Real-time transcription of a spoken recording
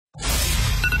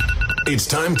It's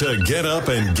time to get up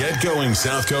and get going,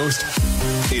 South Coast.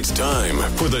 It's time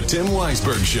for the Tim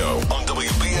Weisberg Show on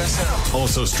WBSM.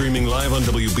 Also streaming live on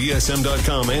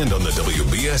WBSM.com and on the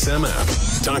WBSM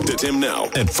app. Talk to Tim now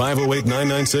at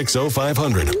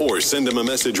 508-996-0500 or send him a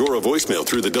message or a voicemail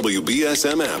through the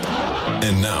WBSM app.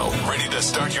 And now, ready to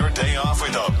start your day off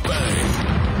with a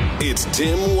bang. It's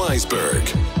Tim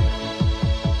Weisberg.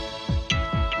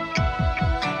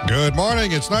 Good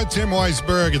morning. It's not Tim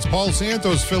Weisberg. It's Paul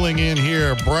Santos filling in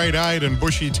here, bright-eyed and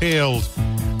bushy-tailed,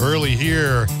 early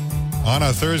here on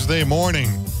a Thursday morning.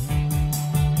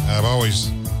 I've always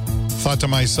thought to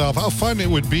myself how fun it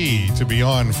would be to be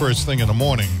on first thing in the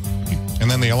morning.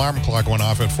 And then the alarm clock went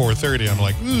off at 4:30. I'm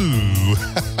like, ooh,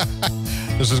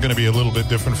 this is going to be a little bit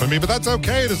different for me, but that's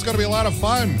okay. This is going to be a lot of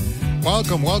fun.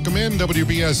 Welcome in,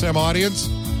 WBSM audience.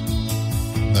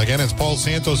 Again, it's Paul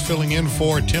Santos filling in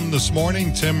for Tim this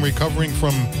morning. Tim recovering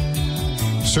from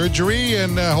surgery,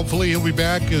 and hopefully he'll be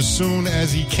back as soon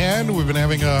as he can. We've been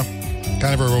having a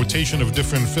kind of a rotation of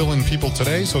different fill-in people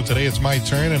today, so today it's my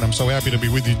turn, and I'm so happy to be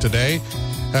with you today.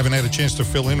 Haven't had a chance to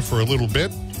fill in for a little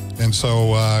bit, and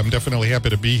so I'm definitely happy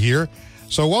to be here.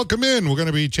 So welcome in. We're going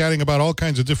to be chatting about all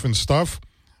kinds of different stuff.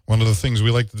 One of the things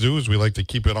we like to do is we like to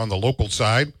keep it on the local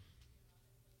side.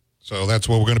 So that's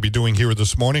what we're going to be doing here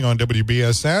this morning on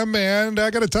WBSM. And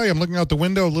I got to tell you, I'm looking out the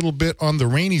window a little bit on the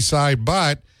rainy side,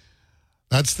 but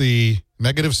that's the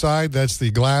negative side. That's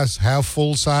the glass half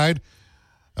full side,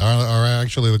 or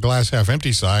actually the glass half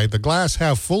empty side. The glass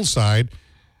half full side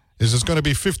is it's going to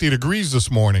be 50 degrees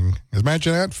this morning.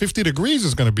 Imagine that. 50 degrees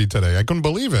is going to be today. I couldn't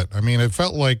believe it. I mean, it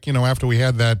felt like, after we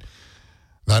had that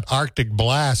Arctic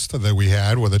blast that we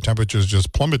had where the temperatures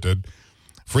just plummeted,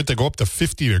 for it to go up to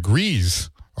 50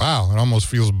 degrees. Wow, it almost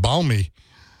feels balmy.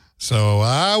 So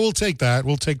we'll take that.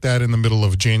 We'll take that in the middle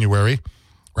of January.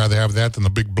 Rather have that than the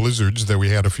big blizzards that we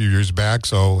had a few years back.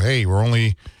 So, hey, we're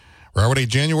already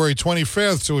January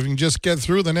 25th, so if we can just get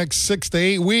through the next 6 to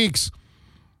 8 weeks,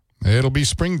 it'll be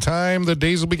springtime. The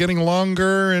days will be getting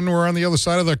longer, and we're on the other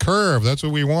side of the curve. That's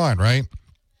what we want, right?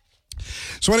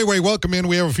 So anyway, welcome in.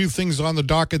 We have a few things on the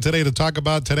docket today to talk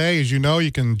about today. As you know,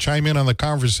 you can chime in on the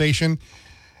conversation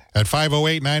at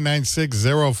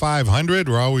 508-996-0500.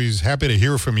 We're always happy to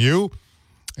hear from you.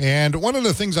 And one of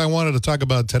the things I wanted to talk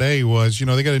about today was,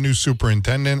 they got a new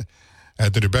superintendent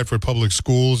at the New Bedford Public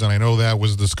Schools, and I know that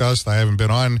was discussed. I haven't been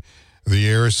on the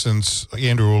air since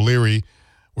Andrew O'Leary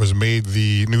was made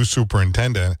the new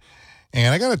superintendent.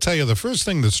 And I got to tell you, the first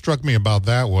thing that struck me about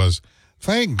that was,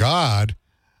 thank God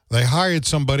they hired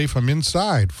somebody from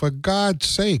inside. For God's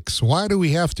sakes, why do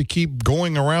we have to keep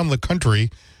going around the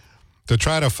country to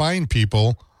try to find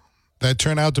people that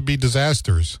turn out to be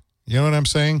disasters? You know what I'm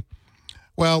saying?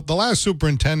 Well, the last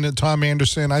superintendent, Tom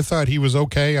Anderson, I thought he was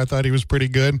okay. I thought he was pretty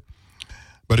good.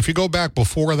 But if you go back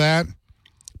before that,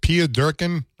 Pia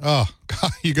Durkin, oh,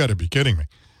 God, you got to be kidding me.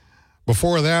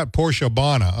 Before that, Portia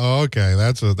Bonner. Oh, okay,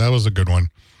 that was a good one.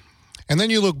 And then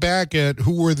you look back at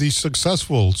who were the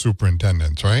successful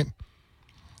superintendents, right?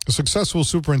 The successful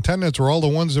superintendents were all the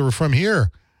ones that were from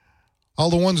here, all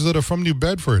the ones that are from New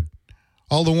Bedford,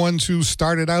 all the ones who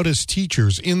started out as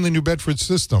teachers in the New Bedford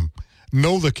system,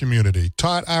 know the community,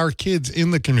 taught our kids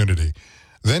in the community,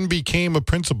 then became a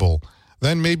principal,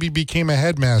 then maybe became a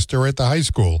headmaster at the high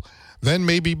school, then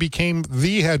maybe became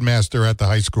the headmaster at the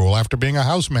high school after being a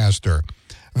housemaster,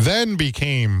 then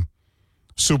became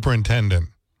superintendent,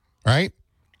 right?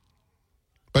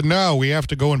 But now we have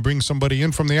to go and bring somebody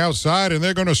in from the outside, and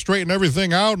they're going to straighten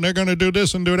everything out, and they're going to do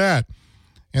this and do that.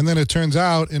 And then it turns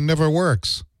out it never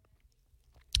works.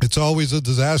 It's always a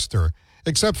disaster,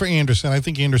 except for Anderson. I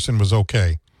think Anderson was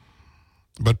okay.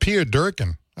 But Pia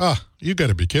Durkin, you got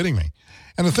to be kidding me.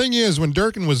 And the thing is, when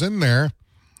Durkin was in there,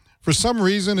 for some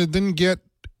reason, it didn't get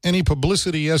any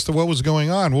publicity as to what was going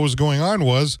on. What was going on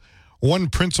was one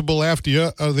principal after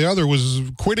the other was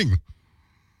quitting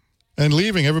and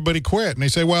leaving. Everybody quit. And they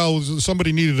say, well,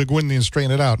 somebody needed to go in there and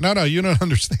straighten it out. No, you don't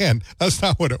understand. That's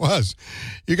not what it was.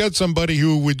 You got somebody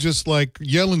who would just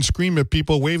yell and scream at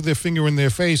people, wave their finger in their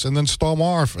face, and then storm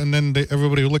off. And then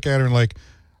everybody would look at her and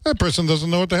that person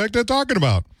doesn't know what the heck they're talking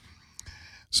about.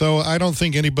 So I don't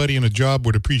think anybody in a job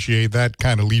would appreciate that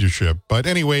kind of leadership. But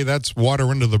anyway, that's water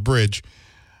under the bridge.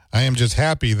 I am just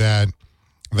happy that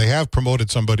they have promoted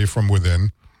somebody from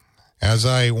within. As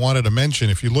I wanted to mention,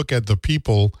 if you look at the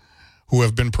people who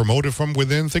have been promoted from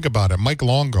within, think about it. Mike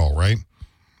Longo, right?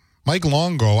 Mike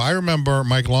Longo, I remember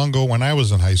Mike Longo when I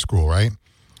was in high school, right?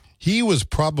 He was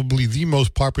probably the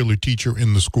most popular teacher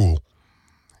in the school.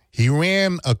 He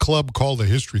ran a club called the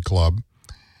History Club.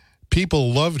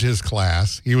 People loved his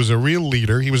class. He was a real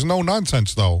leader. He was no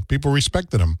nonsense, though. People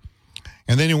respected him.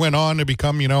 And then he went on to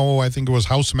become, I think it was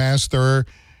housemaster,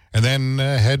 and then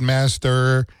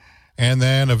headmaster, and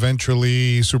then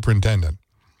eventually superintendent.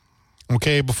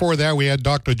 Okay, before that, we had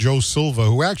Dr. Joe Silva,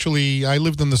 who actually, I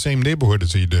lived in the same neighborhood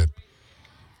as he did.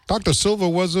 Dr. Silva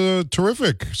was a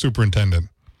terrific superintendent.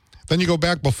 Then you go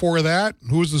back before that.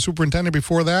 Who was the superintendent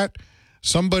before that?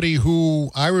 Somebody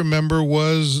who I remember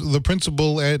was the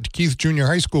principal at Keith Junior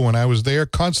High School when I was there,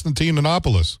 Constantine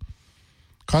Anopoulos.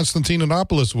 Constantine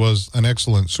Anopoulos was an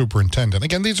excellent superintendent.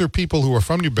 Again, these are people who are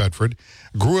from New Bedford,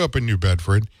 grew up in New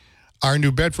Bedford, are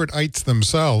New Bedfordites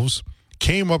themselves,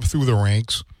 came up through the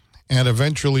ranks, and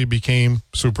eventually became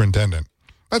superintendent.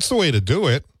 That's the way to do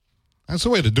it. That's the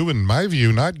way to do it, in my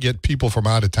view, not get people from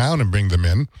out of town and bring them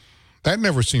in. That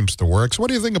never seems to work. So what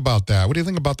do you think about that? What do you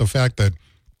think about the fact that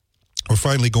we're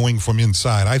finally going from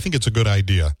inside? I think it's a good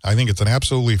idea. I think it's an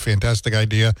absolutely fantastic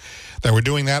idea that we're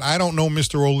doing that. I don't know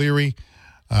Mr. O'Leary,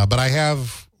 but I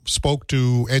have spoke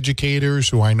to educators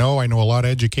who I know. I know a lot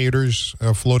of educators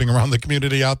floating around the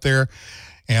community out there,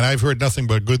 and I've heard nothing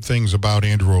but good things about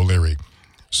Andrew O'Leary.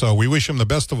 So we wish him the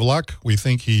best of luck. We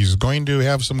think he's going to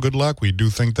have some good luck. We do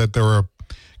think that there are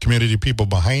community people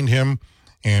behind him,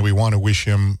 and we want to wish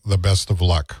him the best of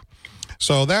luck.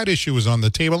 So that issue is on the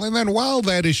table. And then while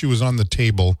that issue is on the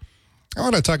table, I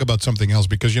want to talk about something else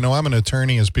because, I'm an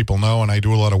attorney, as people know, and I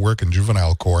do a lot of work in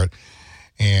juvenile court.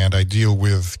 And I deal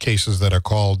with cases that are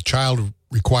called child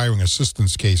requiring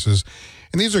assistance cases.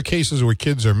 And these are cases where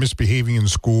kids are misbehaving in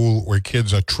school, where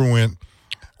kids are truant,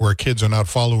 where kids are not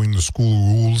following the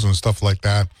school rules and stuff like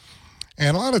that.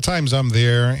 And a lot of times I'm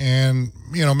there, and,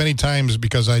 many times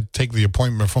because I take the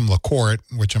appointment from the court,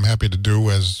 which I'm happy to do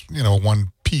as,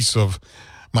 one piece of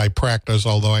my practice,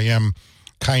 although I am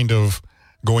kind of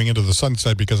going into the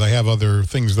sunset because I have other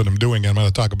things that I'm doing, and I'm going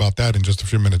to talk about that in just a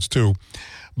few minutes too.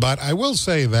 But I will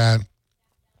say that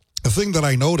the thing that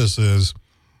I notice is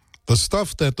the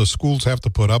stuff that the schools have to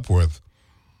put up with.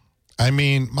 I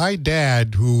mean, my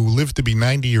dad, who lived to be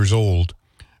 90 years old,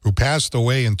 who passed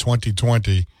away in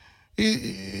 2020,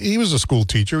 he was a school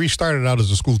teacher. He started out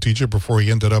as a school teacher before he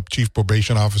ended up chief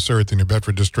probation officer at the New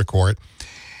Bedford District Court.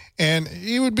 And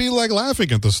he would be like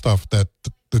laughing at the stuff that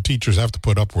the teachers have to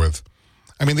put up with.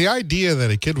 I mean, the idea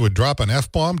that a kid would drop an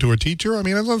F-bomb to a teacher, I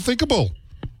mean, it's unthinkable.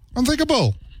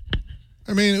 Unthinkable.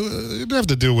 I mean, you don't have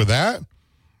to deal with that.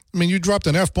 I mean, you dropped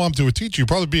an F-bomb to a teacher, you'd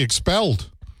probably be expelled.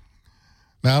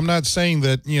 Now, I'm not saying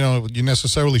that, you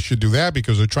necessarily should do that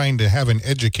because they're trying to have an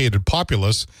educated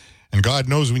populace, and God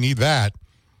knows we need that.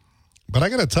 But I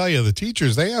got to tell you, the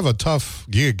teachers, they have a tough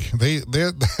gig.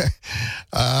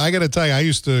 I got to tell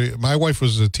you, my wife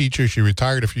was a teacher. She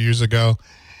retired a few years ago.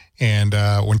 And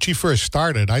when she first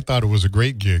started, I thought it was a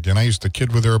great gig. And I used to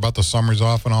kid with her about the summers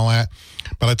off and all that.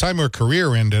 By the time her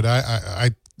career ended,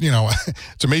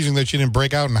 it's amazing that she didn't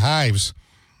break out in hives.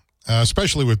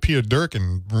 Especially with Peter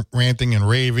Durkin ranting and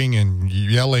raving and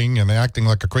yelling and acting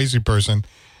like a crazy person,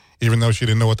 even though she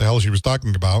didn't know what the hell she was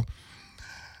talking about.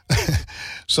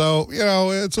 So,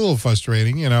 it's a little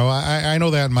frustrating. I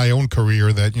know that in my own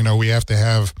career that, we have to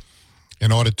have, in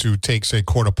order to take, say,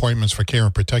 court appointments for care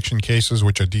and protection cases,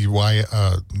 which are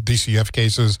DCF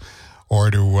cases,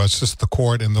 or to assist the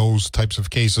court in those types of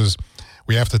cases,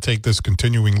 we have to take this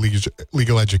continuing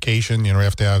legal education. We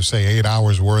have to have, say, 8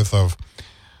 hours worth of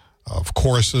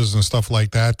courses and stuff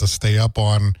like that to stay up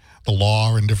on the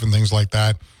law and different things like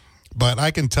that. But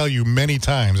I can tell you many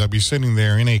times I'd be sitting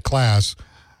there in a class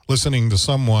listening to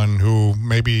someone who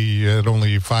maybe had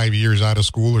only 5 years out of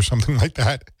school or something like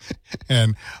that,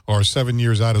 or 7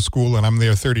 years out of school, and I'm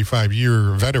their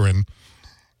 35-year veteran,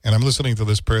 and I'm listening to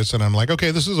this person. I'm like,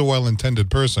 okay, this is a well-intended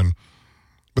person,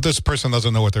 but this person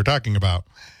doesn't know what they're talking about.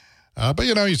 But,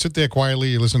 you sit there quietly,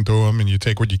 you listen to them, and you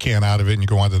take what you can out of it, and you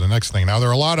go on to the next thing. Now, there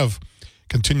are a lot of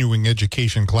continuing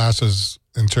education classes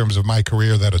in terms of my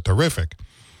career that are terrific.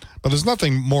 But there's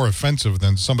nothing more offensive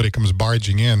than somebody comes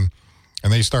barging in,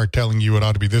 and they start telling you it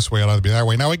ought to be this way, it ought to be that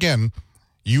way. Now, again,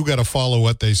 you got to follow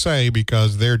what they say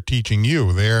because they're teaching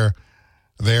you. They're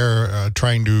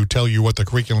trying to tell you what the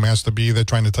curriculum has to be. They're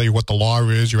trying to tell you what the law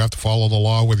is. You have to follow the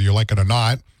law whether you like it or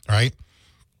not, right?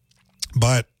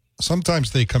 But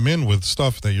sometimes they come in with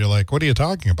stuff that you're like, what are you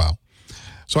talking about?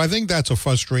 So I think that's a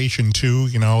frustration too.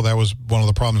 That was one of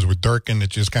the problems with Durkin.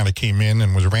 It just kind of came in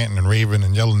and was ranting and raving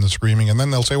and yelling and screaming. And then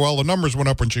they'll say, well, the numbers went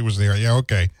up when she was there. Yeah,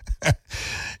 okay.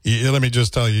 Let me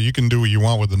just tell you, you can do what you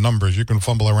want with the numbers. You can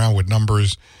fumble around with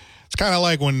numbers. It's kind of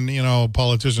like when,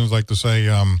 politicians like to say,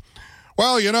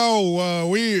 we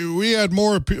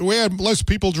had less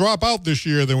people drop out this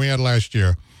year than we had last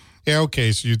year. Yeah,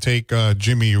 okay, so you take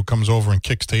Jimmy, who comes over and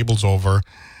kicks tables over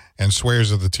and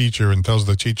swears at the teacher and tells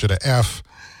the teacher to F,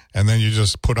 and then you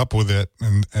just put up with it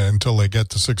until they get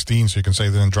to 16 so you can say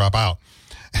they didn't drop out.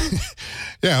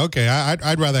 Yeah, okay,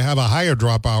 I'd rather have a higher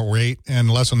dropout rate and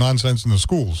less nonsense in the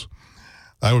schools.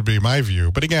 That would be my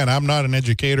view. But again, I'm not an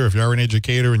educator. If you're an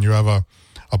educator and you have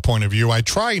a point of view, I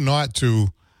try not to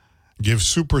give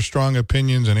super strong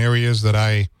opinions in areas that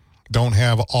I don't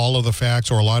have all of the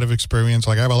facts or a lot of experience.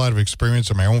 Like I have a lot of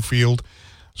experience in my own field,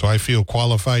 so I feel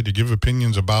qualified to give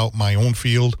opinions about my own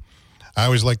field. I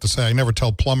always like to say I never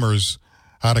tell plumbers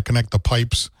how to connect the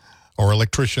pipes or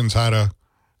electricians how to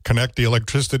connect the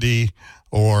electricity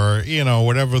or,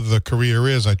 whatever the career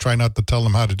is. I try not to tell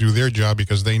them how to do their job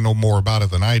because they know more about it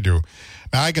than I do.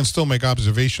 Now, I can still make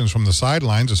observations from the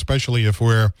sidelines, especially if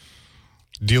we're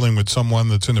dealing with someone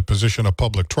that's in a position of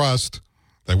public trust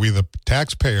that we, the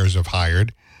taxpayers, have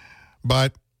hired.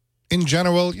 But in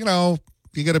general, you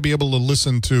got to be able to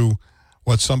listen to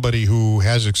what somebody who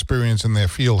has experience in their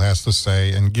field has to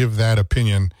say and give that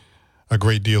opinion a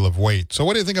great deal of weight. So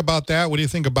what do you think about that? What do you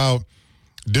think about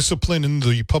discipline in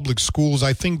the public schools?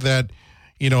 I think that,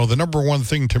 the number one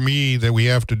thing to me that we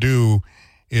have to do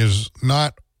is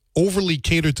not overly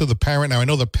cater to the parent. Now, I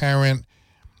know the parent,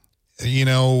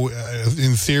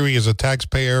 in theory is a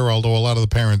taxpayer, although a lot of the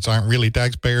parents aren't really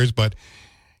taxpayers, but,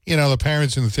 the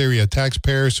parents in theory are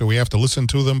taxpayers, so we have to listen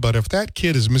to them. But if that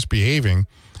kid is misbehaving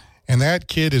and that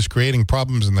kid is creating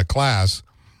problems in the class,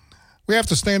 we have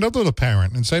to stand up to the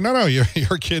parent and say, no, your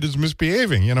kid is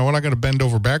misbehaving. We're not going to bend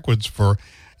over backwards for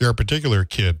your particular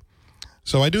kid.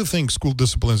 So I do think school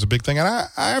discipline is a big thing. And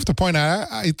I have to point out,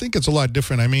 I think it's a lot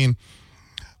different. I mean,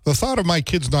 the thought of my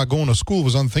kids not going to school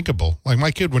was unthinkable. Like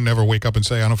my kid would never wake up and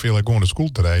say, I don't feel like going to school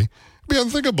today. It'd be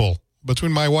unthinkable.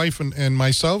 Between my wife and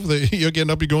myself, you're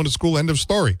getting up, you're going to school, end of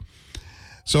story.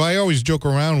 So I always joke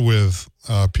around with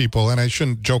people, and I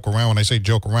shouldn't joke around. When I say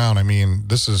joke around, I mean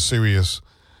this is serious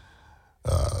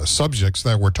subjects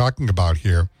that we're talking about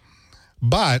here.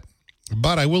 But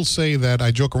I will say that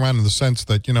I joke around in the sense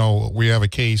that, we have a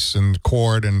case in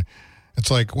court, and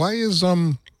it's like, why is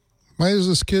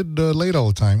this kid late all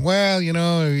the time? Well,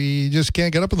 he just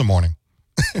can't get up in the morning.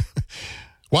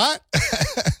 What?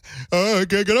 I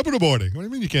can't get up in the morning. What do you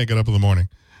mean you can't get up in the morning?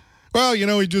 Well,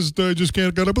 he just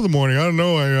can't get up in the morning. I don't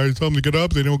know. I tell him to get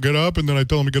up, they don't get up, and then I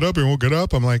tell him to get up, he won't get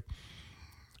up. I'm like,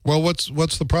 well,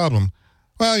 what's the problem?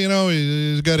 Well,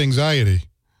 he's got anxiety.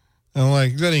 I'm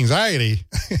like, he's got anxiety?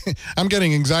 I'm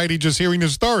getting anxiety just hearing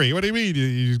this story. What do you mean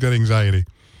he's got anxiety?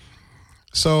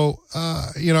 So,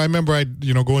 I remember I'd,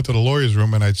 go into the lawyer's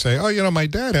room and I'd say, oh, my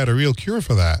dad had a real cure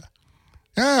for that.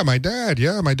 Yeah, my dad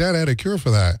had a cure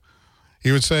for that.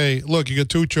 He would say, look, you got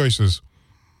two choices.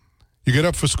 You get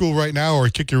up for school right now or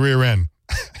kick your rear end.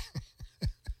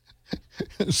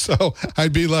 So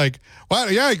I'd be like,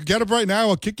 well, yeah, get up right now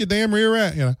or kick your damn rear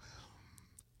end,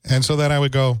 And so then I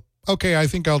would go, okay, I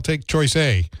think I'll take choice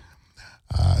A.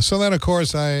 So then, of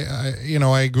course,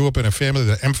 I grew up in a family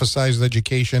that emphasized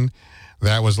education.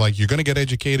 That was like, you're going to get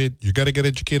educated. You got to get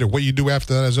educated. What you do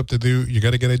after that is up to do. You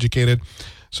got to get educated.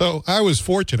 So I was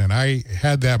fortunate. I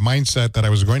had that mindset that I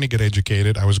was going to get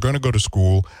educated. I was going to go to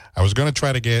school. I was going to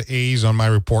try to get A's on my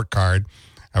report card.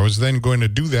 I was then going to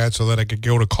do that so that I could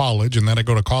go to college. And then I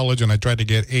go to college and I tried to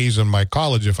get A's on my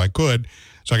college if I could,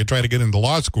 so I could try to get into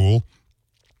law school.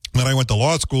 Then I went to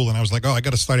law school and I was like, I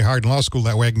got to study hard in law school.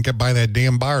 That way I can get by that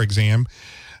damn bar exam.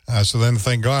 So then,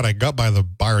 thank God, I got by the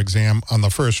bar exam on the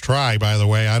first try, by the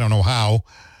way. I don't know how.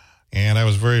 And I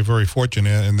was very, very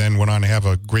fortunate, and then went on to have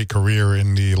a great career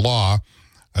in the law,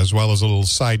 as well as a little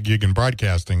side gig in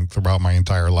broadcasting throughout my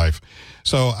entire life.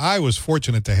 So I was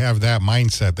fortunate to have that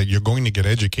mindset that you're going to get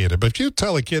educated. But if you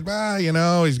tell a kid,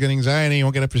 he's got anxiety, he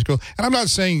won't get up for school. And I'm not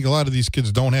saying a lot of these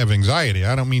kids don't have anxiety.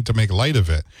 I don't mean to make light of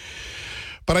it.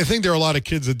 But I think there are a lot of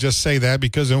kids that just say that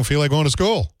because they don't feel like going to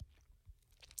school.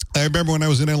 I remember when I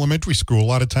was in elementary school, a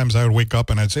lot of times I would wake up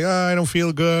and I'd say, I don't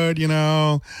feel good, and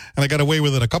I got away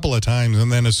with it a couple of times. And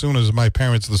then as soon as my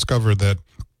parents discovered that,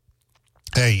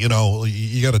 hey, you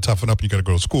got to toughen up, you got to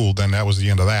go to school, then that was the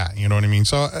end of that. You know what I mean?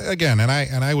 So again, and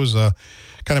I was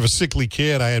kind of a sickly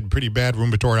kid. I had pretty bad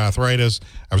rheumatoid arthritis.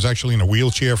 I was actually in a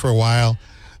wheelchair for a while.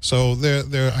 So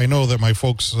I know that my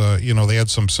folks, they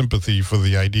had some sympathy for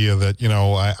the idea that,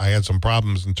 I had some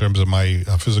problems in terms of my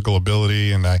physical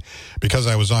ability. And because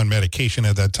I was on medication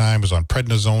at that time, was on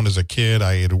prednisone as a kid,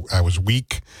 I was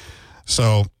weak.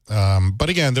 So, but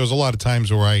again, there was a lot of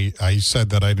times where I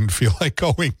said that I didn't feel like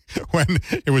going when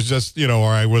it was just, or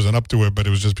I wasn't up to it, but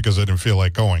it was just because I didn't feel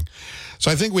like going.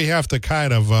 So I think we have to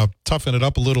kind of toughen it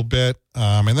up a little bit.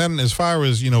 And then as far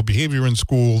as, behavior in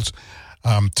schools,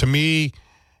 to me,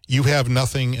 you have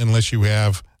nothing unless you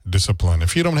have discipline.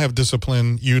 If you don't have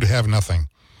discipline, you'd have nothing.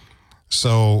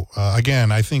 So,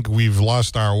 again, I think we've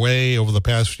lost our way over the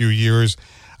past few years.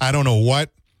 I don't know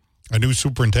what a new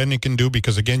superintendent can do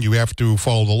because, again, you have to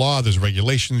follow the law. There's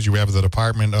regulations. You have the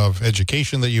Department of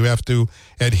Education that you have to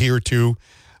adhere to.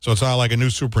 So it's not like a new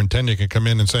superintendent can come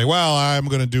in and say, well, I'm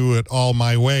going to do it all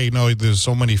my way. No, there's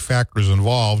so many factors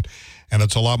involved, and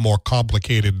it's a lot more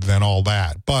complicated than all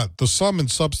that. But the sum and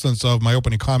substance of my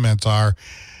opening comments are,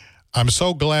 I'm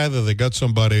so glad that they got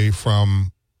somebody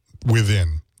from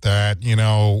within. That, you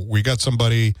know, we got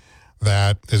somebody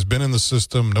that has been in the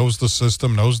system, knows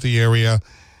the area,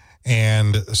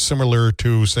 and similar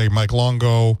to, say, Mike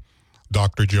Longo,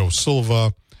 Dr. Joe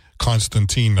Silva,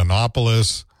 Constantine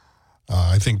Nanopoulos,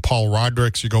 I think Paul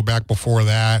Rodricks, you go back before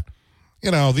that.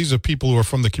 You know, these are people who are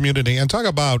from the community. And talk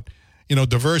about, you know,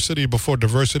 diversity before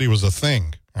diversity was a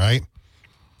thing, right?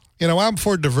 You know, I'm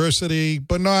for diversity,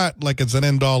 but not like it's an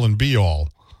end-all and be-all.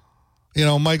 You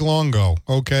know, Mike Longo,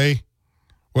 okay.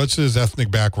 What's his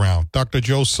ethnic background? Dr.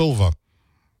 Joe Silva.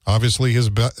 Obviously, his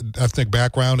ethnic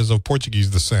background is of Portuguese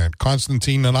descent.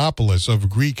 Constantine Nanopoulos of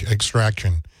Greek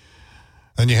extraction.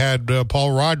 Then you had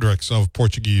Paul Rodricks of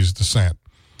Portuguese descent.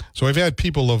 So we've had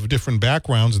people of different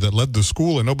backgrounds that led the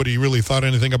school, and nobody really thought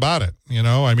anything about it. You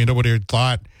know, I mean, nobody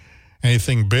thought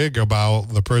anything big about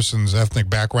the person's ethnic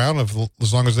background.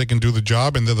 As long as they can do the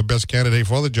job and they're the best candidate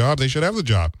for the job, they should have the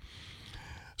job.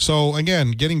 So,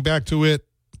 again, getting back to it,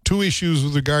 two issues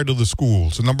with regard to the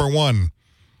schools. Number one,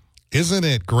 isn't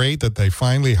it great that they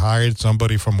finally hired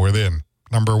somebody from within?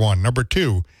 Number one. Number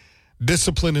two,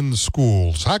 discipline in the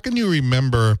schools. How can you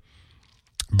remember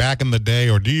back in the day,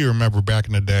 or do you remember back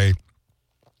in the day,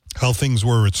 how things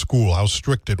were at school, how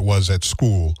strict it was at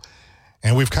school?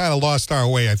 And we've kind of lost our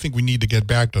way. I think we need to get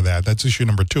back to that. That's issue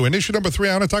number two. And issue number three,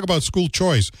 I want to talk about school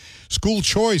choice. School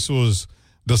choice was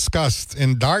discussed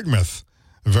in Dartmouth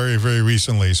very, very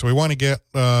recently. So we want to get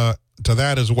to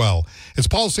that as well. It's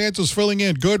Paul Santos filling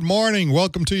in. Good morning.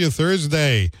 Welcome to your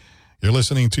Thursday. You're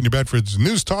listening to New Bedford's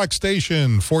News Talk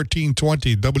Station,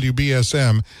 1420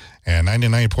 WBSM and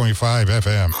 99.5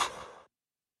 FM.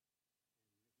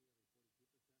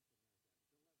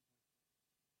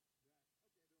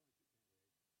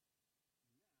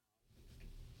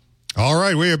 All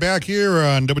right, we are back here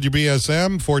on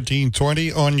WBSM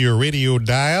 1420 on your radio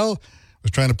dial. I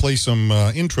was trying to play some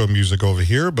intro music over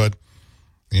here, but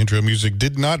the intro music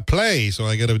did not play, so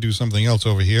I got to do something else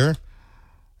over here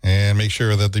and make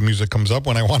sure that the music comes up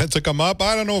when I want it to come up.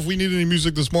 I don't know if we need any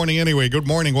music this morning anyway. Good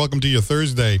morning. Welcome to your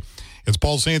Thursday. It's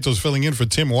Paul Santos filling in for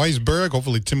Tim Weisberg.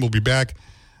 Hopefully Tim will be back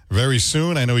very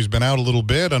soon. I know he's been out a little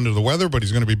bit under the weather, but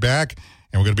he's going to be back,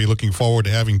 and we're going to be looking forward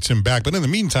to having Tim back. But in the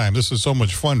meantime, this is so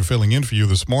much fun filling in for you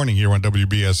this morning here on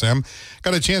WBSM.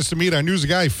 Got a chance to meet our news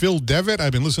guy, Phil Devitt.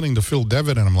 I've been listening to Phil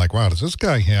Devitt, and I'm like, wow, does this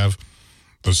guy have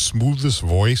the smoothest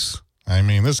voice? I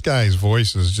mean, this guy's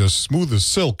voice is just smooth as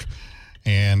silk,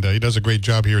 and he does a great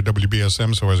job here at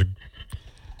WBSM, so I was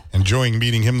enjoying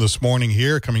meeting him this morning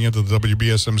here, coming into the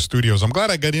WBSM studios. I'm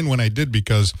glad I got in when I did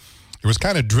because it was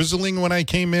kind of drizzling when I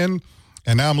came in,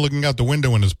 and now I'm looking out the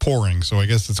window and it's pouring, so I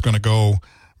guess it's going to go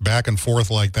back and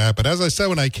forth like that. But as I said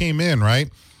when I came in,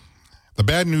 right, the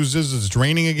bad news is it's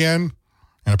raining again,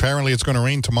 and apparently it's going to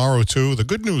rain tomorrow too. The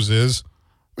good news is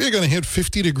we're going to hit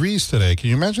 50 degrees today.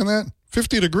 Can you imagine that?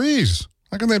 50 degrees.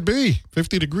 How can that be?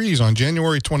 50 degrees on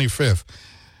January 25th.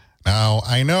 Now,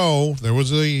 I know there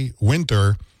was a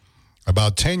winter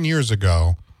about 10 years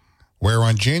ago where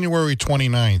on January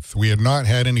 29th, we had not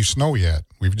had any snow yet.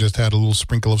 We've just had a little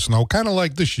sprinkle of snow, kind of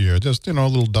like this year, just, you know, a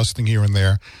little dusting here and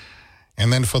there.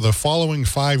 And then for the following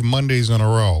 5 Mondays in a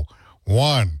row,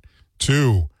 1,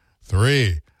 2,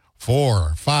 3,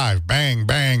 4, 5, bang,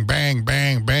 bang, bang,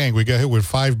 bang, bang. We got hit with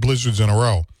 5 blizzards in a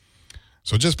row.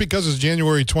 So just because it's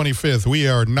January 25th, we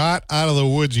are not out of the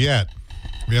woods yet.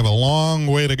 We have a long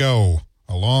way to go.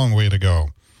 A long way to go.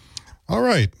 All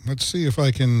right, let's see if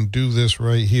I can do this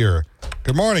right here.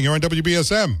 Good morning. You're on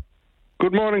WBSM.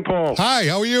 Good morning, Paul. Hi,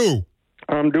 how are you?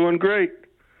 I'm doing great.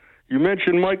 You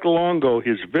mentioned Mike Longo.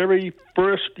 His very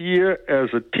first year as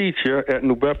a teacher at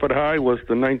New Bedford High was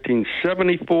the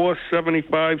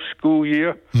 1974-75 school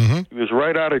year. Mm-hmm. He was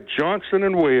right out of Johnson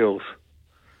and Wales.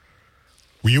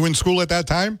 Were you in school at that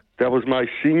time? That was my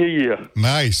senior year.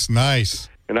 Nice, nice.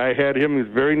 And I had him. He was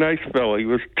a very nice fellow. He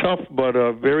was tough, but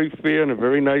very fair and a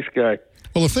very nice guy.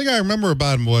 Well, the thing I remember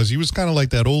about him was he was kind of like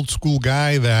that old school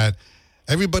guy that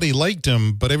everybody liked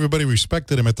him, but everybody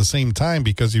respected him at the same time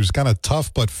because he was kind of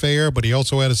tough but fair, but he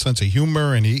also had a sense of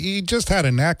humor, and he just had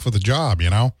a knack for the job, you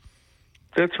know?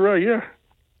 That's right, yeah.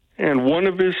 And one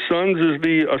of his sons is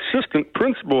the assistant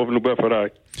principal of New Bedford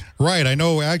High. Right. I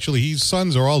know, actually, his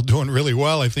sons are all doing really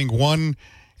well. I think one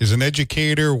is an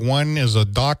educator. One is a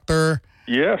doctor.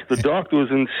 Yes, the doctor was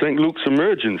in St. Luke's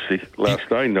emergency,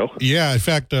 last I know. Yeah, in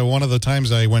fact, one of the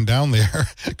times I went down there,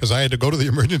 because I had to go to the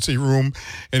emergency room,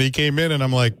 and he came in, and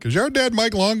I'm like, is your dad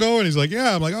Mike Longo? And he's like,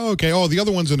 yeah. I'm like, oh, okay. Oh, the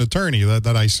other one's an attorney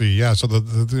that I see. Yeah, so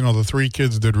the three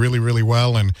kids did really, really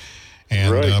well. And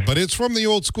right. But it's from the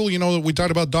old school. We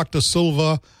talked about Dr.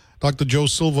 Silva, Dr. Joe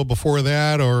Silva before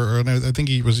that, or I think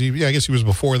I guess he was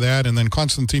before that. And then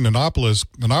Constantine Anopoulos.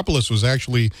 Anopoulos was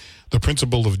actually the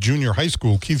principal of junior high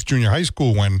school, Keith Junior High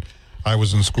School, when I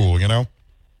was in school,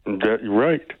 That's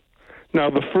right. Now,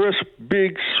 the first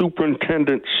big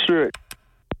superintendent search.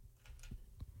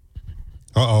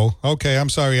 Uh-oh. Okay, I'm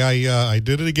sorry. I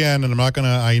did it again, and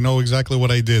I know exactly what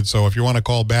I did. So if you want to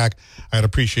call back, I'd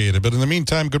appreciate it. But in the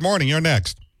meantime, good morning. You're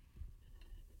next.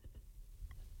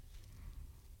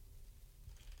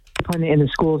 In the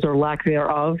schools or lack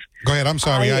thereof. Go ahead. I'm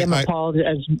sorry. I am appalled.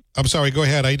 I'm sorry. Go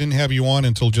ahead. I didn't have you on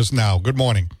until just now. Good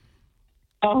morning.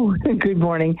 Oh, good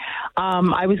morning.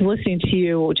 I was listening to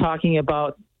you talking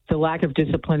about the lack of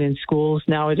discipline in schools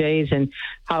nowadays and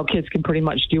how kids can pretty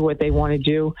much do what they want to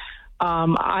do.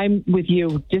 I'm with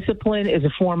you. Discipline is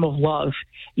a form of love.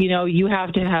 You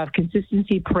have to have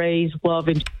consistency, praise, love,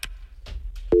 and...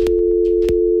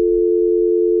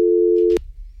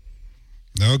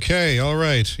 Okay, all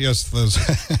right. Yes,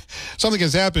 something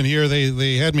has happened here.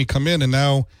 They had me come in, and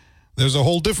now there's a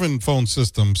whole different phone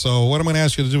system. So what I'm going to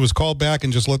ask you to do is call back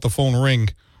and just let the phone ring,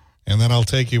 and then I'll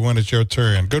take you when it's your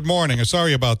turn. Good morning. I'm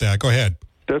sorry about that. Go ahead.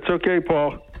 That's okay,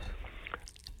 Paul.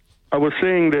 I was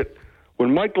saying that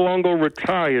when Mike Longo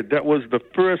retired, that was the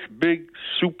first big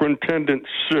superintendent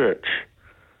search.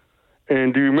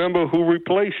 And do you remember who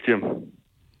replaced him?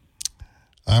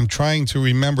 I'm trying to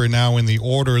remember now in the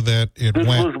order that it went.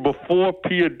 This was before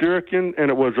Pia Durkin, and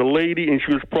it was a lady, and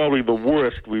she was probably the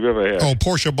worst we've ever had. Oh,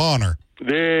 Portia Bonner.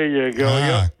 There you go.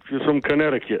 Yeah, she's from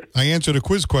Connecticut. I answered a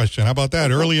quiz question. How about that?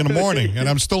 Early in the morning, and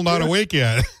I'm still not awake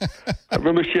yet. I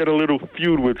remember she had a little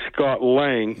feud with Scott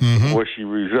Lang before she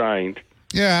resigned.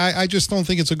 Yeah, I just don't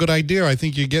think it's a good idea. I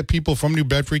think you get people from New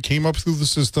Bedford, came up through the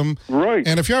system. Right.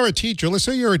 And if you're a teacher, let's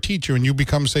say you're a teacher and you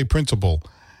become, say, principal.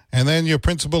 And then you're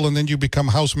principal, and then you become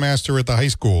housemaster at the high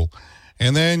school.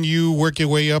 And then you work your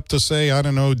way up to, say, I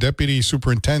don't know, deputy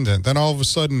superintendent. Then all of a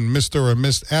sudden, Mr. or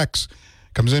Miss X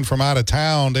comes in from out of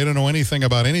town. They don't know anything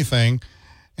about anything.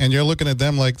 And you're looking at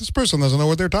them like, this person doesn't know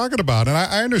what they're talking about. And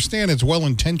I understand it's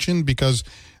well-intentioned because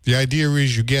the idea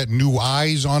is you get new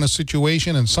eyes on a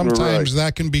situation. And sometimes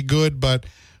that can be good. But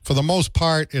for the most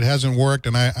part, it hasn't worked.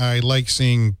 And I like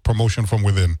seeing promotion from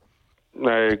within.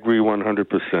 I agree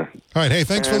 100%. All right. Hey,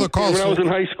 thanks for the call. When I was in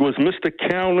high school, was Mr.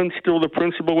 Callan still the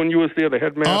principal when you was there, the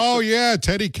headmaster? Oh, yeah,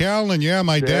 Teddy Callan. Yeah,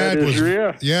 my dad was.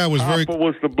 Yeah, was Papa very.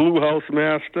 was the Blue House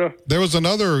master. There was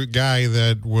another guy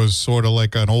that was sort of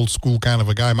like an old school kind of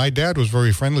a guy. My dad was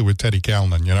very friendly with Teddy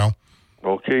Callan,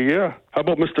 Okay, yeah. How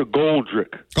about Mr.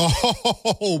 Goldrick?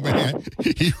 Oh, man.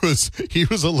 He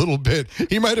was a little bit.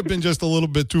 He might have been just a little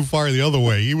bit too far the other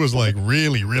way. He was like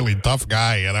really, really tough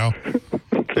guy,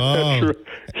 Sure.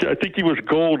 I think he was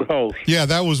Gold House. Yeah,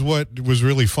 that was what was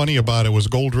really funny about it. Was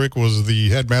Goldrick was the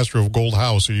headmaster of Gold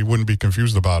House, so you wouldn't be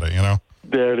confused about it,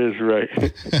 That is right.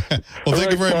 Well,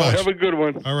 thank you very much. Have a good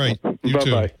one. All right. You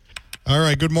too. Bye-bye. All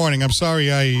right. Good morning. I'm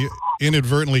sorry I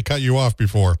inadvertently cut you off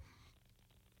before.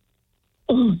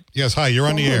 Yes. Hi. You're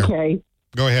on the air. Okay.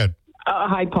 Go ahead.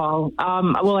 Hi, Paul.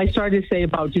 Well, I started to say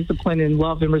about discipline and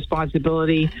love and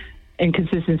responsibility and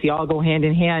consistency all go hand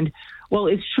in hand. Well,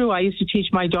 it's true. I used to teach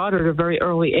my daughter at a very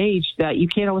early age that you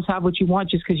can't always have what you want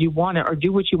just because you want it, or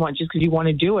do what you want just because you want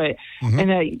to do it, and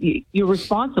that you're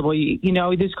responsible.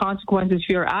 There's consequences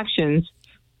for your actions.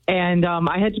 And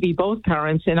I had to be both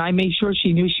parents, and I made sure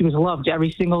she knew she was loved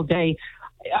every single day.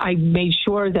 I made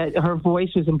sure that her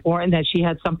voice was important, that she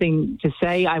had something to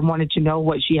say. I wanted to know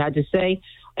what she had to say,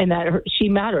 and that she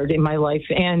mattered in my life.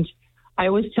 And I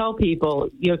always tell people,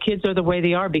 your kids are the way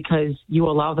they are because you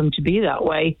allow them to be that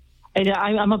way. And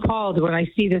I'm appalled when I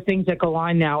see the things that go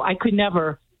on now. I could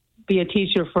never be a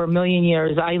teacher for a million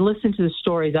years. I listen to the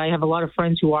stories. I have a lot of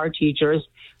friends who are teachers.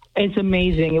 It's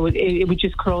amazing. It would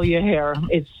just curl your hair.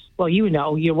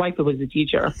 Your wife was a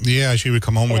teacher. Yeah, she would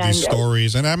come home with these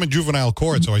stories. And I'm in juvenile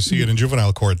court, so I see it in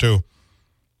juvenile court, too.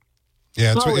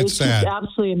 Yeah, it's sad. Just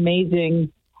absolutely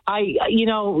amazing.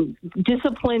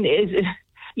 Discipline is...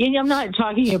 I'm not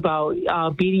talking about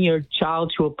beating your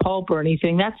child to a pulp or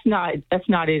anything. That's not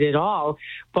it at all.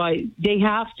 But they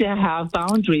have to have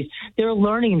boundaries. They're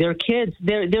learning. They're kids.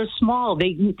 They're small.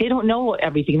 They don't know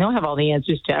everything. They don't have all the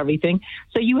answers to everything.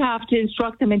 So you have to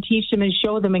instruct them and teach them and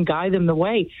show them and guide them the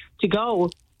way to go.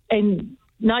 And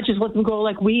not just let them go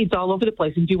like weeds all over the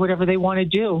place and do whatever they want to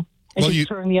do and just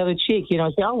turn the other cheek, say,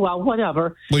 oh, well,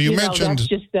 whatever. Well, you mentioned that's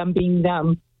just them being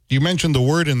them. You mentioned the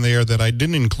word in there that I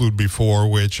didn't include before,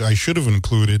 which I should have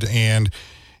included, and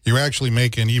you actually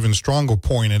make an even stronger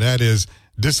point, and that is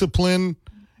discipline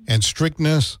and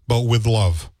strictness, but with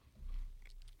love.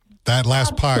 That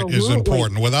last part is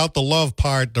important. Without the love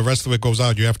part, the rest of it goes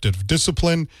out. You have to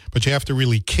discipline, but you have to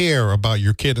really care about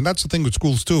your kid. And that's the thing with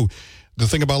schools, too. The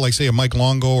thing about, like, say, a Mike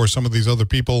Longo or some of these other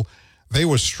people, they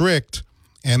were strict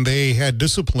and they had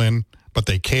discipline, but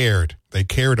they cared. They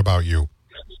cared about you.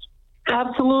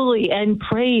 Absolutely. And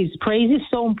praise is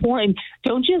so important.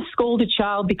 Don't just scold a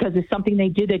child because it's something they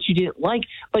did that you didn't like,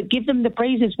 but give them the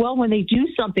praise as well when they do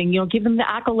something. Give them the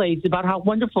accolades about how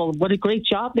wonderful, what a great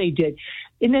job they did.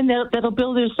 And then that'll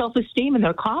build their self-esteem and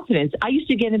their confidence. I used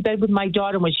to get in bed with my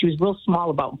daughter when she was real small,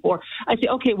 about 4. I'd say,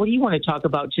 okay, what do you want to talk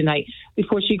about tonight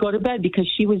before she go to bed?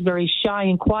 Because she was very shy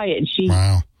and quiet, and she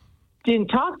didn't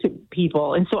talk to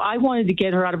people. And so I wanted to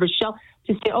get her out of her shell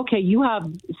to say, okay, you have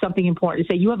something important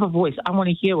to say. You have a voice. I want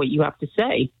to hear what you have to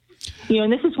say.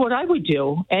 And this is what I would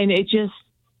do. And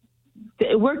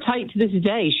we're tight to this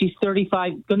day. She's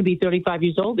 35, going to be 35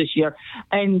 years old this year.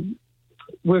 And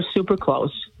we're super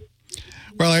close.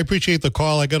 Well, I appreciate the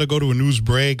call. I got to go to a news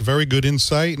break. Very good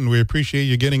insight, and we appreciate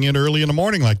you getting in early in the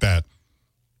morning like that.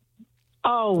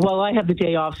 Oh, well, I have the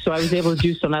day off, so I was able to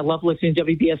do so, and I love listening to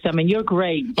WBSM, and you're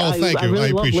great. Oh, thank you. I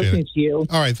really love listening to you.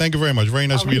 All right, thank you very much. Very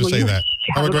nice of you to say that.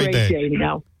 Have a great day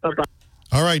now. Bye-bye.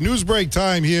 All right, news break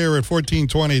time here at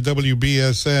 1420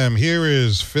 WBSM. Here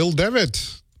is Phil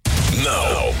Devitt.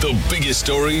 Now, the biggest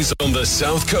stories on the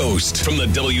South Coast from the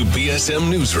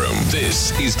WBSM newsroom.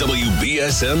 This is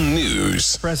WBSM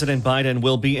News. President Biden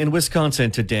will be in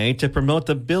Wisconsin today to promote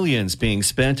the billions being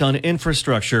spent on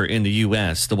infrastructure in the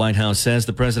U.S. The White House says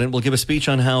the president will give a speech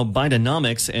on how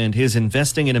Bidenomics and his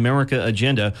Investing in America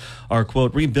agenda are,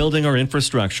 quote, rebuilding our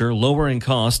infrastructure, lowering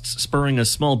costs, spurring a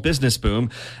small business boom,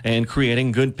 and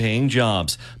creating good-paying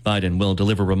jobs. Biden will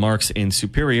deliver remarks in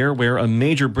Superior, where a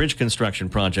major bridge construction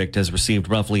project has received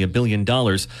roughly $1 billion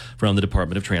from the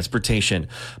Department of Transportation.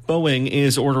 Boeing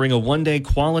is ordering a one-day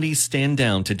quality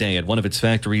stand-down today at one of its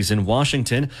factories in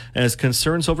Washington as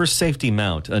concerns over safety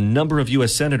mount. A number of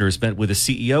U.S. senators met with the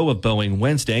CEO of Boeing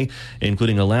Wednesday,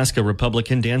 including Alaska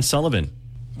Republican Dan Sullivan.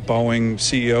 Boeing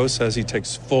CEO says he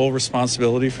takes full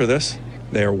responsibility for this.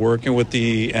 They are working with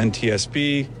the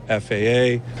NTSB,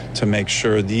 FAA to make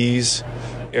sure these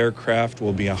aircraft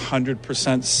will be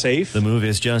 100% safe. The move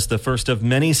is just the first of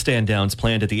many stand-downs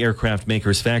planned at the aircraft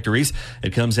makers' factories.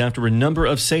 It comes after a number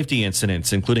of safety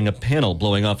incidents, including a panel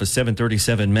blowing off a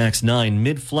 737 MAX 9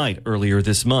 mid-flight earlier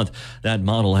this month. That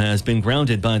model has been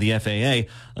grounded by the FAA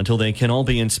until they can all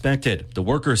be inspected. The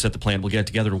workers at the plant will get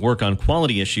together to work on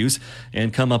quality issues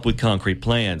and come up with concrete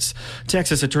plans.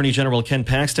 Texas Attorney General Ken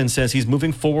Paxton says he's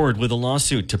moving forward with a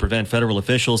lawsuit to prevent federal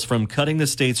officials from cutting the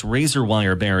state's razor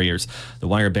wire barriers. The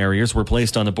wire barriers were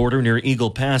placed on the border near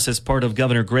Eagle Pass as part of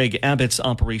Governor Greg Abbott's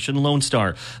Operation Lone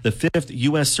Star. The 5th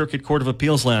U.S. Circuit Court of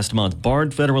Appeals last month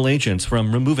barred federal agents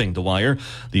from removing the wire.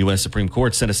 The U.S. Supreme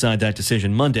Court set aside that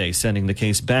decision Monday, sending the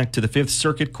case back to the 5th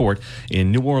Circuit Court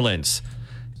in New Orleans.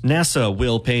 NASA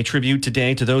will pay tribute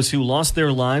today to those who lost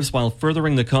their lives while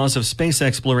furthering the cause of space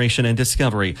exploration and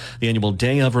discovery. The annual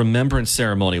Day of Remembrance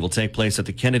ceremony will take place at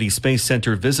the Kennedy Space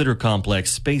Center Visitor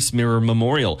Complex Space Mirror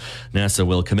Memorial. NASA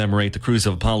will commemorate the crews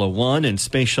of Apollo 1 and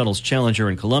Space Shuttle's Challenger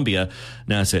in Columbia.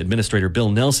 NASA Administrator Bill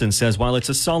Nelson says while it's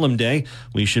a solemn day,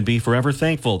 we should be forever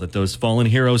thankful that those fallen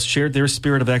heroes shared their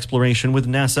spirit of exploration with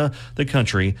NASA, the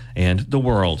country, and the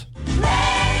world.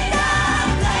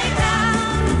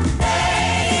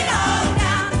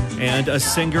 And a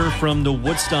singer from the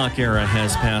Woodstock era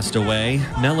has passed away.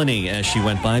 Melanie, as she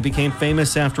went by, became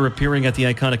famous after appearing at the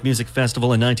iconic music festival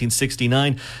in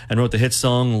 1969 and wrote the hit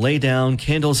song Lay Down,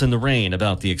 Candles in the Rain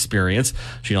about the experience.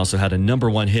 She also had a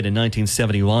 #1 hit in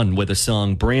 1971 with the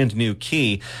song Brand New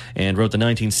Key and wrote the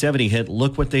 1970 hit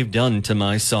Look What They've Done to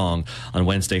My Song. On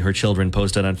Wednesday, her children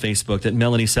posted on Facebook that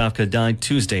Melanie Safka died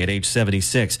Tuesday at age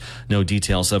 76. No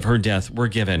details of her death were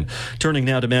given. Turning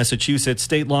now to Massachusetts,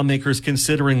 state lawmakers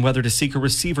considering whether to seek a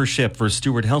receivership for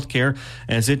Steward Healthcare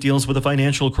as it deals with a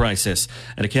financial crisis.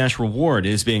 And a cash reward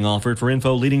is being offered for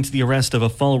info leading to the arrest of a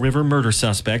Fall River murder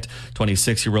suspect.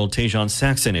 26-year-old Tajon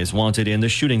Saxon is wanted in the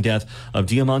shooting death of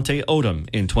Diamante Odom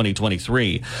in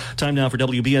 2023. Time now for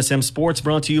WBSM Sports,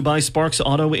 brought to you by Sparks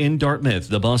Auto in Dartmouth.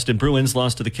 The Boston Bruins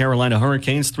lost to the Carolina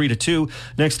Hurricanes 3-2.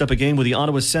 Next up, a game with the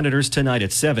Ottawa Senators tonight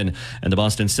at 7. And the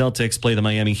Boston Celtics play the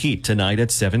Miami Heat tonight at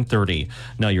 7:30.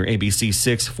 Now your ABC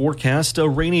 6 forecast, a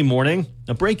rainy morning,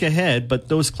 A break ahead, but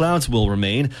those clouds will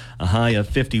remain. A high of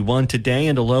 51 today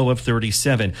and a low of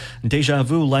 37. Deja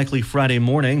vu likely Friday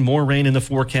morning. More rain in the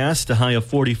forecast. A high of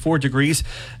 44 degrees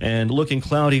and looking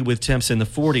cloudy with temps in the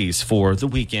 40s for the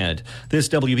weekend. This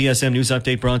WBSM News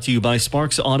Update brought to you by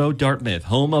Sparks Auto Dartmouth,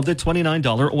 home of the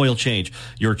 $29 oil change.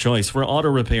 Your choice for auto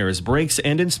repairs, brakes,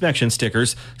 and inspection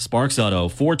stickers. Sparks Auto,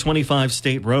 425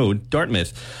 State Road,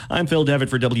 Dartmouth. I'm Phil Devitt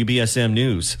for WBSM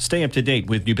News. Stay up to date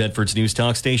with New Bedford's news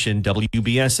talk station,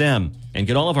 WBSM, and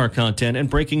get all of our content and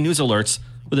breaking news alerts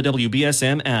with the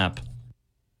WBSM app.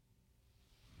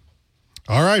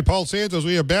 All right, Paul Santos,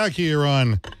 we are back here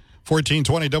on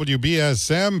 1420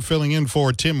 WBSM, filling in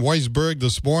for Tim Weisberg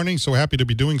this morning. So happy to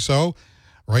be doing so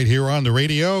right here on the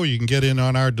radio. You can get in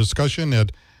on our discussion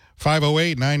at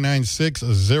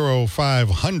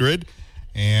 508-996-0500.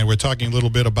 And we're talking a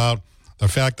little bit about the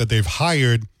fact that they've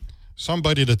hired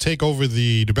somebody to take over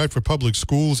the New Bedford Public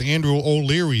Schools, Andrew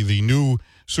O'Leary, the new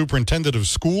superintendent of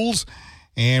schools.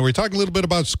 And we're talking a little bit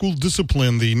about school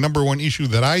discipline, the number one issue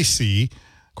that I see.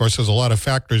 Of course, there's a lot of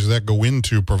factors that go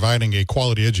into providing a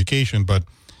quality education, but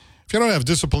if you don't have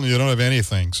discipline, you don't have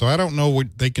anything. So I don't know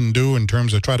what they can do in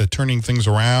terms of try to turning things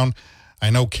around.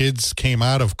 I know kids came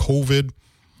out of COVID,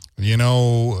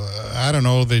 I don't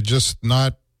know, they just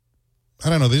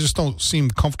don't seem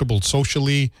comfortable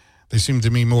socially. They seem to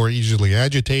be more easily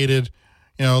agitated.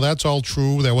 That's all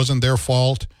true. That wasn't their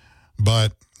fault.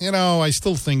 But, I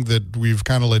still think that we've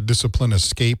kind of let discipline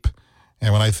escape.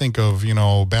 And when I think of,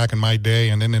 back in my day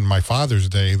and then in my father's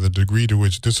day, the degree to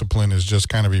which discipline is just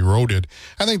kind of eroded,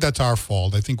 I think that's our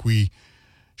fault. I think we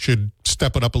should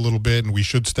step it up a little bit, and we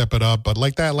should step it up. But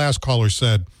like that last caller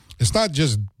said, it's not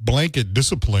just blanket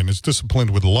discipline. It's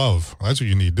discipline with love. That's what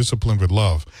you need, discipline with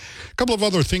love. A couple of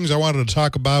other things I wanted to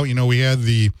talk about. We had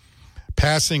the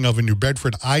passing of a New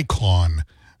Bedford icon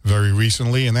very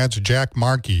recently, and that's Jack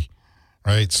Markey,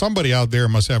 right? Somebody out there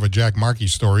must have a Jack Markey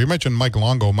story. You mentioned Mike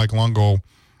Longo. Mike Longo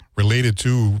related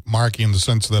to Markey in the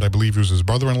sense that I believe he was his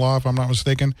brother-in-law, if I'm not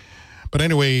mistaken. But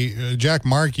anyway, Jack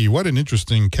Markey, what an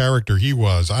interesting character he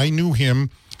was. I knew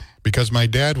him because my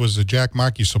dad was a Jack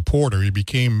Markey supporter. He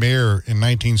became mayor in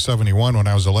 1971 when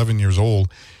I was 11 years old.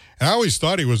 And I always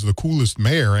thought he was the coolest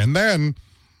mayor. And then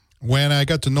when I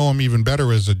got to know him even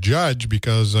better as a judge,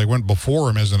 because I went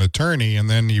before him as an attorney, and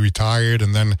then he retired,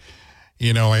 and then,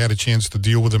 I had a chance to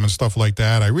deal with him and stuff like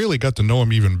that, I really got to know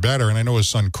him even better. And I know his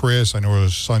son Chris, I know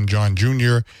his son John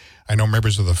Jr., I know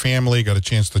members of the family, got a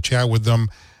chance to chat with them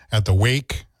at the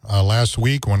wake last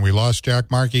week when we lost Jack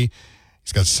Markey.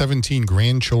 He's got 17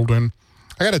 grandchildren.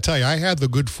 I got to tell you, I had the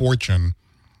good fortune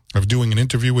of doing an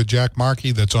interview with Jack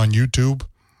Markey that's on YouTube,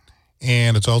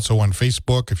 and it's also on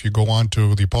Facebook. If you go on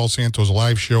to the Paul Santos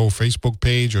Live Show Facebook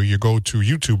page, or you go to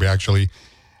YouTube, actually,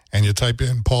 and you type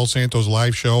in Paul Santos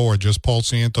Live Show or just Paul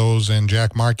Santos and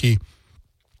Jack Markey,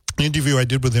 the interview I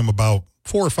did with him about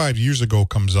 4 or 5 years ago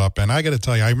comes up. And I got to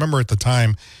tell you, I remember at the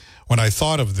time when I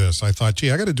thought of this, I thought,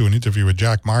 gee, I got to do an interview with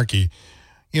Jack Markey.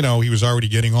 He was already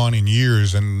getting on in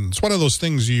years, and it's one of those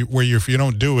things where if you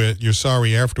don't do it, you're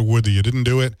sorry afterward that you didn't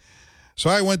do it. So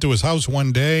I went to his house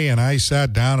one day, and I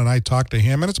sat down, and I talked to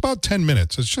him, and it's about 10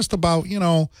 minutes. It's just about,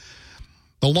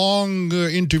 the long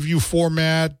interview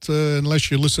format, unless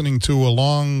you're listening to a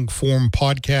long-form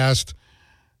podcast,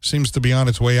 seems to be on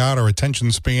its way out. Our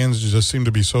attention spans just seem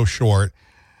to be so short.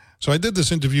 So I did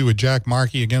this interview with Jack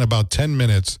Markey, again, about 10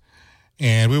 minutes,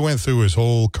 and we went through his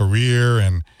whole career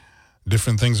and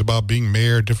different things about being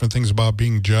mayor, different things about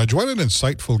being judge. What an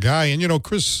insightful guy. And,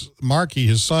 Chris Markey,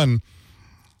 his son,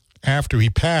 after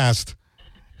he passed,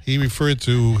 he referred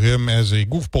to him as a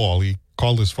goofball. He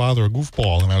called his father a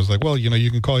goofball. And I was like, well, you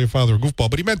can call your father a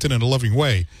goofball. But he meant it in a loving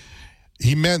way.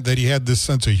 He meant that he had this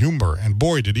sense of humor. And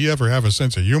boy, did he ever have a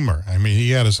sense of humor. I mean,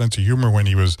 he had a sense of humor when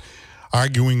he was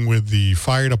arguing with the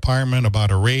fire department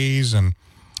about a raise. And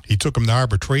he took him to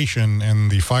arbitration, and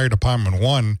the fire department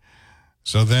won.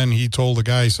 So then he told the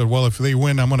guy, he said, well, if they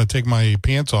win, I'm going to take my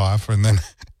pants off. And then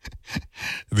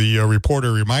the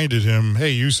reporter reminded him,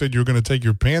 hey, you said you were going to take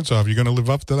your pants off. You're going to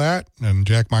live up to that? And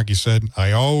Jack Markey said,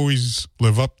 I always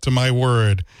live up to my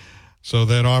word. So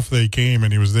then off they came,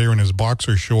 and he was there in his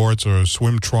boxer shorts or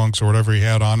swim trunks or whatever he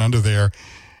had on under there.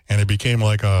 And it became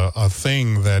like a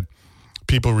thing that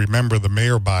people remember the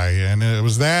mayor by. And it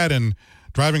was that and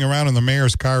driving around in the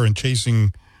mayor's car and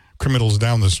chasing criminals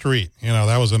down the street.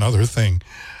 That was another thing.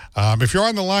 If you're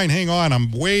on the line, hang on.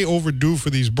 I'm way overdue for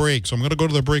these breaks. So I'm going to go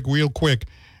to the break real quick,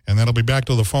 and then I'll be back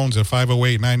to the phones at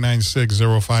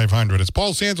 508-996-0500. It's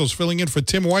Paul Santos filling in for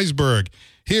Tim Weisberg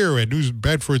here at New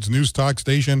Bedford's News Talk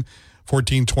Station,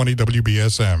 1420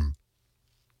 WBSM.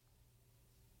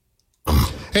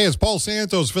 Hey, it's Paul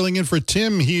Santos filling in for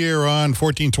Tim here on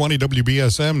 1420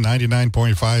 WBSM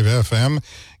 99.5 FM.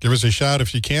 Give us a shout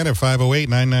if you can at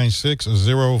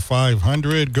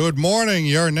 508-996-0500. Good morning.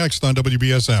 You're next on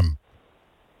WBSM.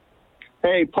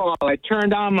 Hey, Paul, I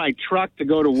turned on my truck to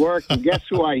go to work, and guess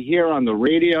who I hear on the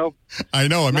radio? I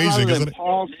know, amazing, isn't it?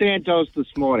 Paul Santos this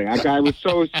morning. I was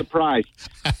so surprised.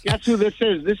 Guess who this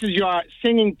is? This is your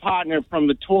singing partner from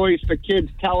the Toys for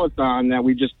Kids telethon that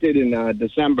we just did in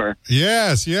December.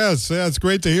 Yes. It's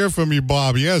great to hear from you,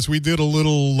 Bob. Yes, we did a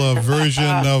little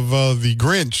version of the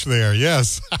Grinch there,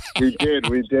 yes. We did.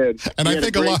 And I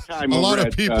think a lot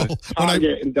of people...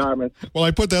 Target in Dartmouth. Well,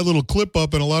 I put that little clip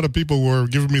up, and a lot of people were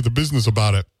giving me the business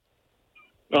about it.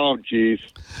 Oh, geez.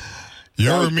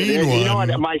 You're a mean one. You know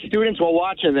what? My students were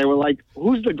watching. They were like,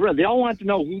 who's the Grinch? They all wanted to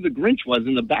know who the Grinch was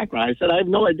in the background. I said, I have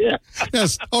no idea.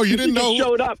 Yes. Oh, you didn't know?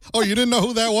 Showed up. Oh, you didn't know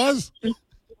who that was?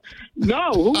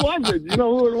 No. Who was it? You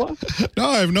know who it was? No,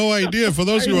 I have no idea. For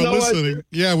those who are listening,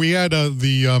 yeah, we had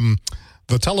the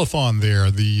telethon there,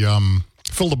 the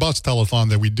Fill the Bus telethon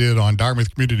that we did on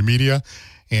Dartmouth Community Media.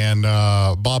 And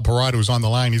Bob Parada was on the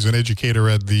line. He's an educator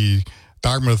at the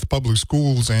Dartmouth Public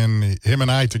Schools, and him and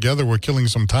I together were killing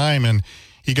some time, and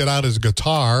he got out his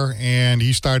guitar and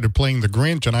he started playing the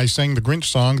Grinch, and I sang the Grinch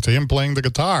song to him playing the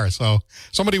guitar. So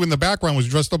somebody in the background was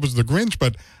dressed up as the Grinch,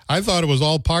 but I thought it was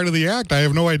all part of the act. I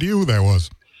have no idea who that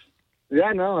was.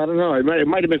 Yeah, no, I don't know. It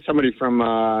might have been somebody from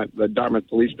the Dartmouth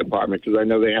Police Department, because I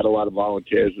know they had a lot of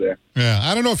volunteers there. Yeah,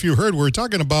 I don't know if you heard, we're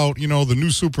talking about, the new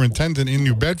superintendent in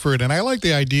New Bedford, and I like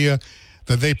the idea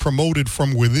that they promoted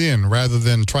from within rather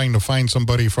than trying to find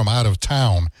somebody from out of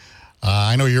town.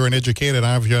 I know you're an educator. I don't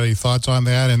know if you have any thoughts on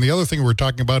that. And the other thing we're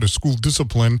talking about is school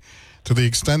discipline, to the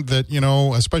extent that,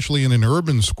 especially in an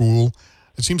urban school,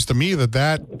 it seems to me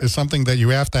that is something that you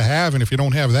have to have. And if you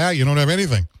don't have that, you don't have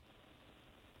anything.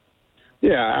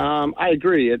 Yeah, I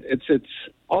agree. It's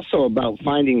also about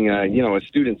finding, a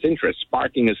student's interest,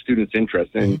 sparking a student's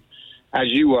interest. And as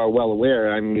you are well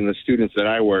aware, I mean, the students that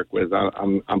I work with,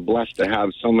 I'm blessed to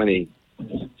have so many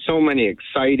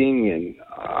exciting and,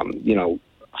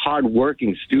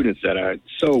 hardworking students that are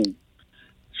so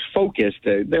focused.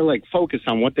 They're like focused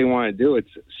on what they want to do. It's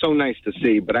so nice to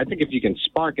see. But I think if you can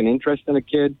spark an interest in a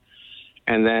kid,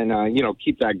 and then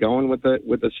keep that going with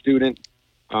the student,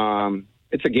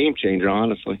 it's a game changer,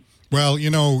 honestly. Well,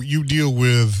 you deal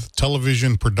with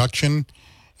television production,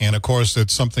 and of course,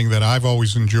 it's something that I've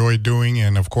always enjoyed doing.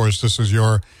 And of course, this is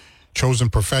your chosen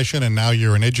profession, and now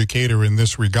you're an educator in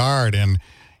this regard. And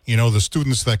the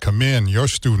students that come in, your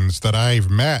students that I've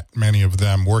met, many of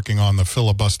them working on the Fill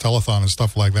a Bus telethon and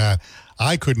stuff like that,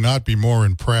 I could not be more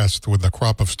impressed with the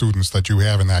crop of students that you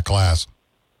have in that class.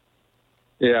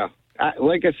 Yeah.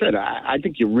 Like I said, I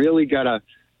think you really got to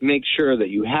make sure that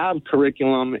you have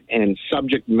curriculum and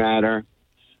subject matter.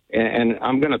 And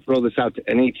I'm going to throw this out to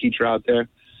any teacher out there.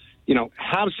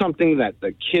 Have something that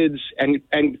the kids and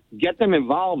get them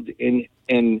involved in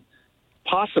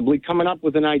possibly coming up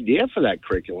with an idea for that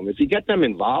curriculum. If you get them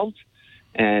involved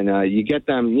and you get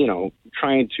them,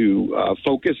 trying to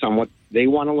focus on what they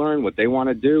want to learn, what they want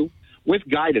to do, with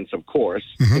guidance, of course.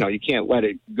 Mm-hmm. You can't let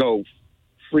it go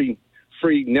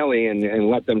free-nilly and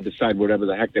let them decide whatever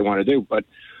the heck they want to do. But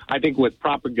I think with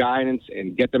proper guidance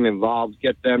and get them involved,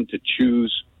 get them to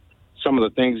choose some of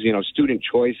the things, student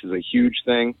choice is a huge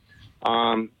thing.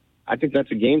 I think that's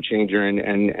a game changer,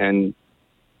 and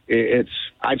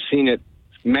I've seen it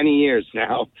many years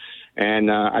now,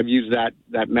 and I've used that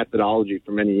methodology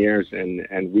for many years,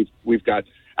 and we've got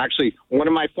actually one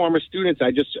of my former students.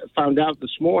 I just found out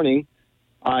this morning,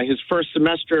 his first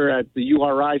semester at the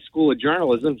URI School of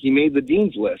Journalism, he made the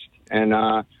dean's list, and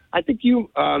I think you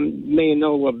may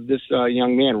know of this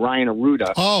young man, Ryan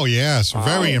Arruda. Oh yes,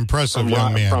 very impressive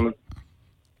young man.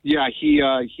 Yeah,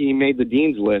 he made the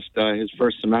dean's list his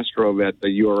first semester over at the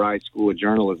URI School of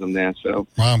Journalism there. So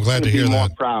wow, I'm glad to hear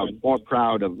that. More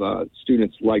proud of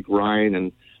students like Ryan,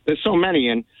 and there's so many.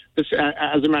 And this,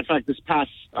 as a matter of fact, this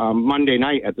past Monday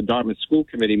night at the Dartmouth School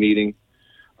Committee meeting,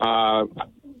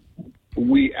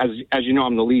 we, as you know,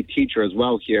 I'm the lead teacher as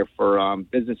well here for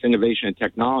Business Innovation and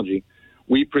Technology.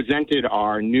 We presented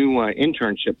our new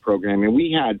internship program, and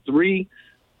we had 3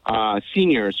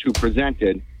 seniors who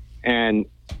presented, and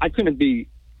I couldn't be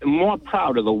more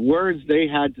proud of the words they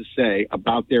had to say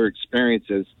about their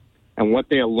experiences and what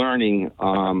they are learning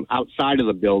outside of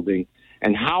the building,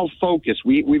 and how focused.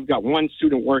 We've got one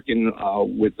student working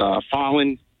with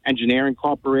Fallon Engineering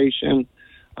Corporation.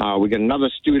 We got another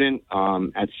student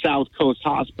at SouthCoast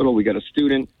Hospital. We got a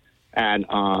student at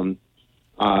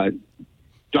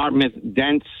Dartmouth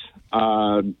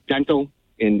Dental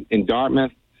in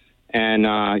Dartmouth. And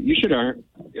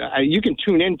you can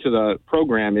tune into the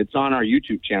program. It's on our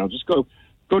YouTube channel. Just go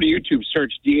to YouTube,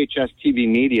 search DHS TV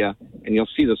Media, and you'll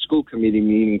see the school committee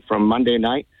meeting from Monday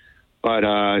night. But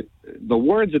the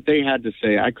words that they had to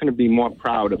say, I couldn't be more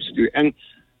proud of students. And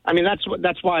I mean,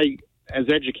 that's why as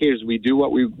educators we do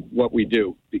what we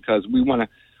do, because we want to.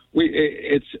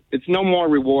 It's no more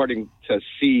rewarding to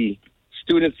see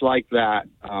students like that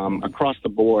across the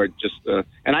board.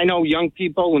 And I know young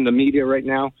people in the media right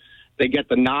now, they get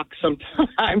the knock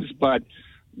sometimes, but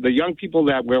the young people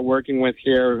that we're working with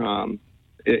here,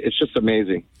 it's just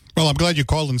amazing. Well, I'm glad you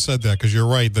called and said that, because you're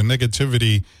right. The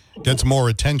negativity gets more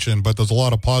attention, but there's a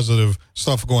lot of positive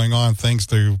stuff going on thanks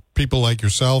to people like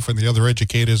yourself and the other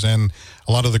educators and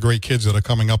a lot of the great kids that are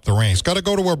coming up the ranks. Got to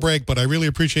go to a break, but I really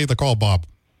appreciate the call, Bob.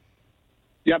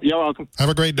 Yep, you're welcome. Have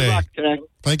a great day. Good luck today.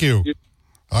 Thank you.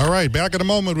 All right, back in a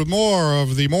moment with more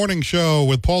of the morning show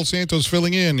with Paul Santos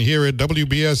filling in here at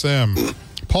WBSM.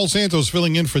 Paul Santos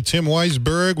filling in for Tim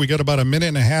Weisberg. We got about a minute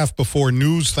and a half before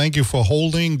news. Thank you for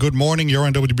holding. Good morning. You're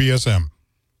on WBSM.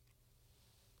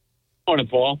 Morning,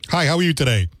 Paul. Hi, how are you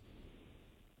today?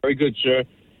 Very good, sir.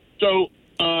 So,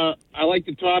 I like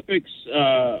the topics.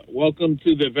 Welcome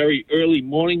to the very early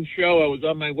morning show. I was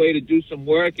on my way to do some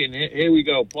work, and here we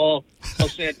go, Paul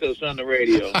Santos on the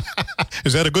radio.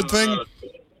 Is that a good thing?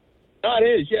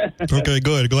 It is, yeah. Okay,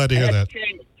 good. Glad to hear that.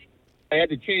 I had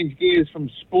to change gears from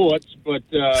sports, but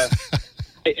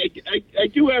I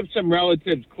do have some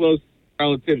close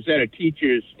relatives that are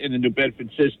teachers in the New Bedford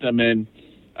system, and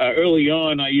early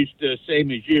on I used to,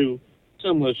 same as you,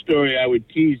 similar story, I would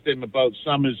tease them about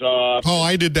summers off. Oh,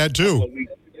 I did that too.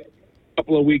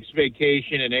 Couple of weeks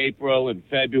vacation in April and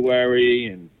February,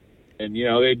 and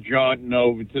they're jaunting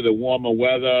over to the warmer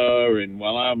weather, and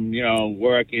while I'm,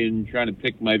 working, trying to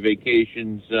pick my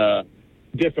vacations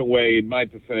different way in my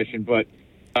profession. But,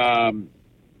 at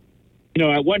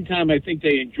one time I think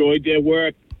they enjoyed their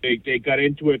work. They got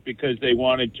into it because they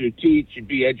wanted to teach and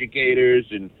be educators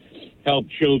and help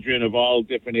children of all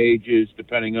different ages,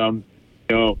 depending on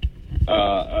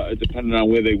depending on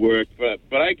where they work.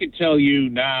 But I can tell you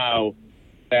now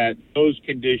that those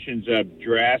conditions have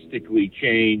drastically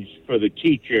changed for the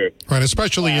teacher. Right,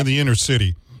 especially in the inner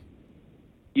city.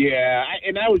 Yeah,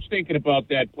 and I was thinking about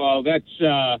that, Paul. That's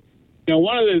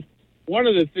one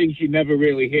of the things you never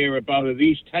really hear about are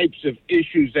these types of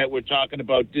issues that we're talking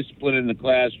about: discipline in the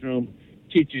classroom,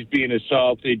 teachers being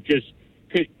assaulted, just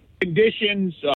conditions